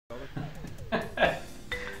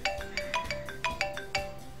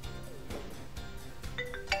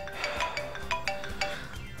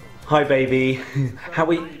Hi, baby. How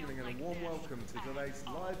are you?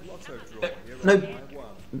 No,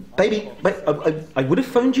 baby, I would have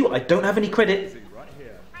phoned you. I don't have any credit.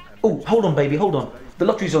 Oh, hold on, baby, hold on. The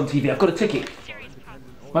lottery's on TV. I've got a ticket.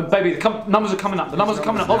 My baby, the numbers are coming up. The numbers are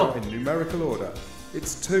coming up. Hold on. In numerical order,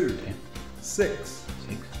 it's 2, 6,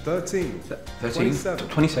 13,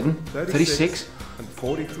 27, 36, and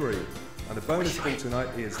 43. And the bonus for tonight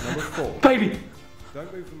is number 4. Baby,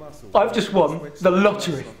 Don't move the muscle. I've just won the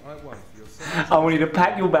lottery. I want you to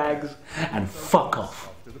pack your bags and fuck off.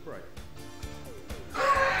 After the break.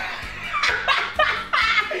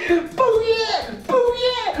 Booyah!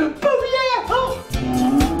 Booyah! Booyah! Oh.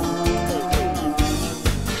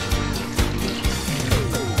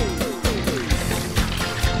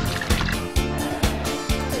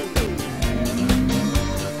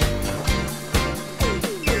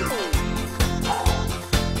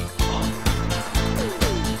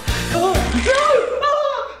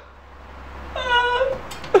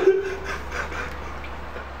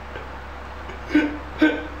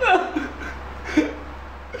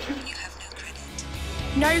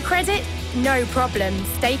 No credit? No problem.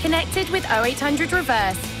 Stay connected with 0800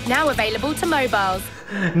 Reverse. Now available to mobiles.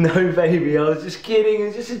 No, baby, I was just kidding. It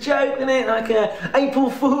was just a joke, innit? Like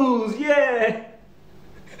April Fool's, yeah.